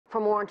For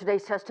more on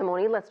today's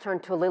testimony, let's turn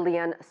to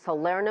Lillian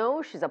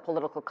Salerno. She's a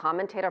political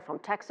commentator from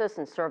Texas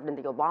and served in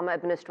the Obama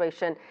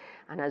administration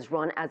and has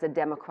run as a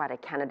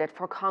Democratic candidate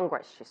for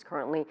Congress. She's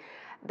currently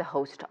the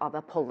host of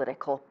a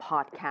political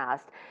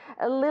podcast.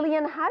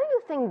 Lillian, how do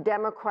you think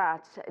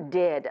Democrats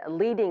did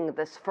leading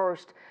this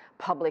first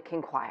public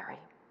inquiry?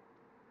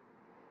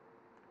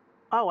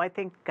 Oh, I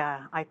think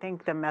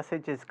the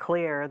message is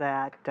clear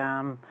that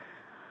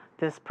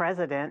this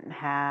president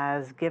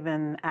has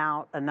given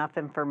out enough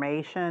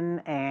information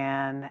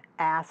and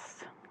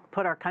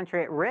put our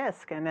country at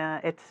risk, and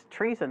it's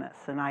treasonous,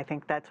 and I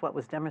think that's what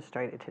was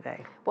demonstrated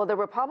today. Well, the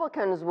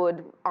Republicans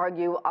would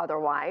argue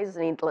otherwise,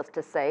 needless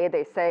to say.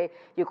 They say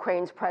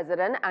Ukraine's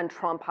president and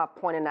Trump have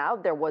pointed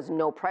out there was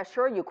no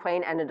pressure.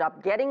 Ukraine ended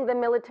up getting the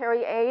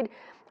military aid,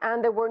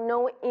 and there were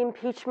no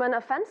impeachment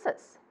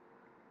offenses.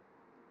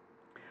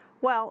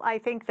 Well, I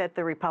think that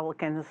the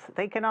Republicans,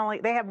 they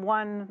have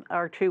one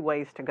or two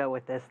ways to go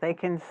with this. They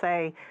can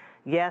say,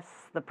 yes,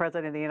 the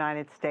President of the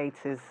United States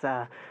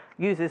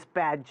uses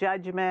bad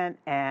judgment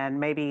and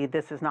maybe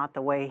this is not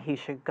the way he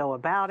should go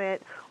about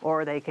it,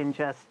 or they can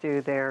just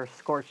do their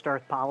scorched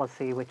earth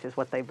policy, which is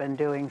what they've been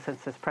doing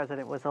since this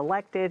president was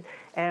elected,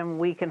 and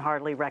we can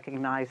hardly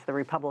recognize the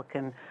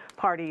Republican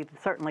Party,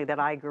 certainly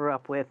that I grew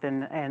up with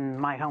in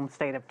my home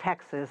state of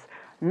Texas,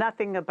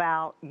 nothing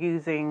about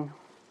using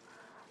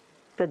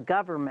the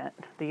government,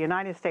 the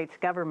United States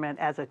government,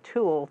 as a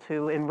tool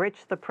to enrich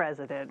the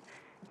president.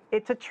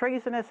 It's a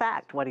treasonous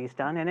act, what he's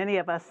done, and any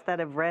of us that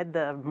have read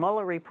the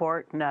Mueller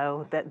report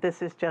know that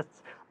this is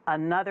just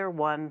another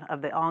one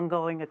of the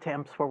ongoing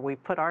attempts where we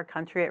put our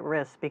country at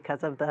risk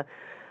because of the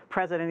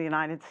President of the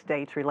United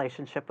States'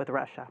 relationship with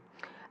Russia.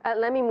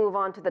 Let me move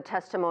on to the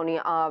testimony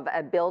of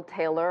Bill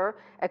Taylor,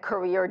 a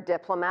career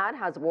diplomat,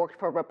 has worked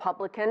for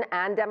Republican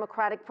and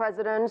Democratic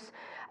presidents.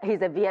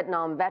 He's a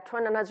Vietnam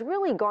veteran and has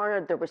really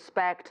garnered the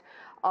respect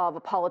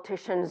of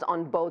politicians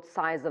on both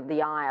sides of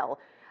the aisle.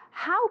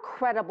 How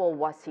credible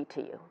was he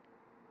to you?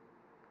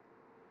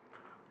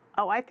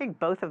 Oh, I think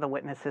both of the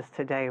witnesses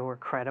today were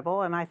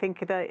credible, and I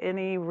think that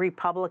any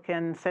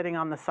Republican sitting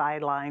on the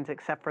sidelines,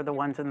 except for the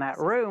ones in that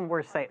room,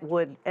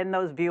 and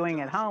those viewing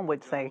at home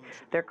would say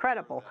they're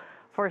credible.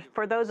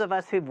 For those of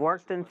us who've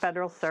worked in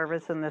federal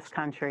service in this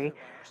country,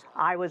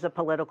 I was a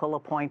political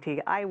appointee.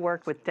 I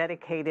worked with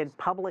dedicated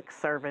public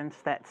servants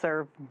that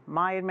served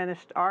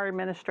our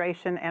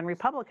administration and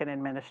Republican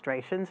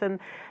administrations, and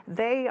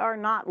they are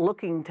not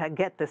looking to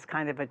get this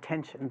kind of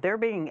attention. They're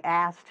being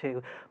asked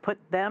to put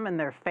them and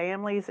their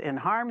families in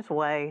harm's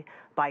way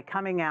by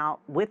coming out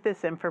with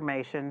this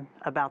information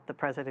about the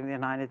President of the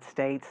United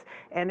States,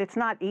 and it's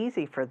not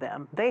easy for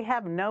them. They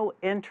have no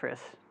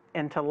interest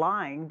into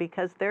lying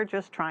because they're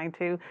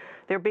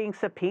being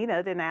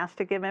subpoenaed and asked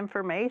to give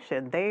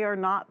information. They are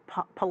not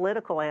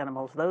political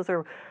animals. Those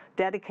are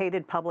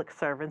dedicated public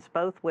servants,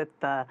 both with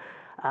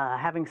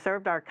having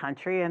served our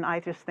country, and I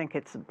just think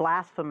it's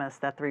blasphemous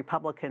that the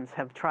Republicans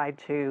have tried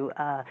to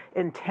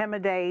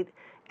intimidate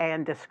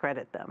and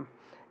discredit them.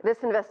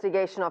 This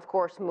investigation, of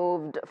course,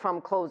 moves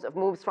from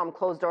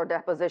closed-door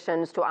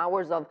depositions to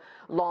hours of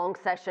long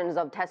sessions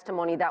of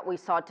testimony that we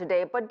saw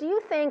today. But do you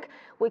think,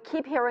 we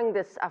keep hearing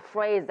this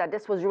phrase that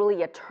this was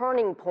really a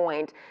turning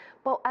point,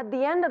 but at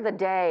the end of the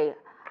day,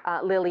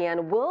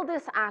 Lillian, will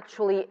this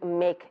actually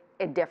make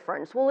a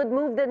difference? Will it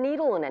move the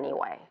needle in any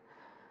way?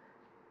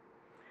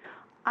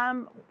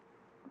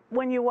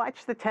 When you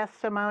watch the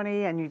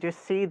testimony and you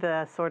just see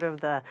the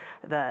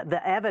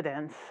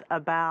evidence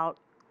about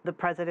the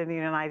President of the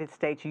United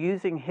States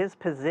using his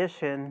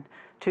position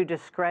to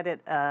discredit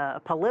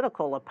a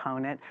political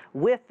opponent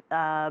with,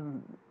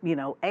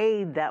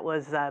 aid that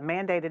was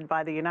mandated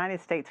by the United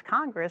States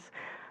Congress,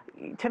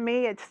 to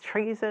me, it's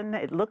treason.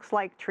 It looks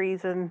like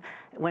treason.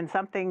 When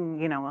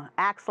something,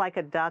 acts like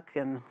a duck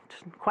and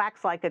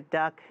quacks like a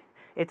duck,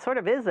 it sort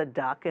of is a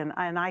duck, and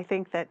I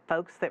think that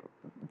folks that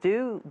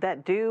do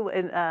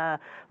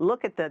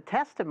look at the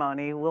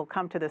testimony will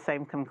come to the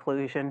same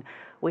conclusion.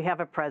 We have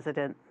a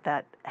president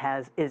that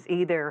is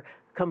either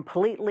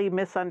completely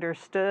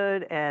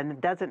misunderstood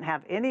and doesn't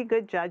have any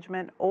good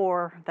judgment,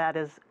 or that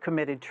is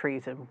committed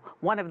treason.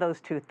 One of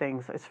those two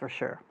things is for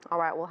sure. All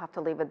right, we'll have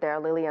to leave it there.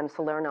 Lillian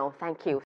Salerno, thank you.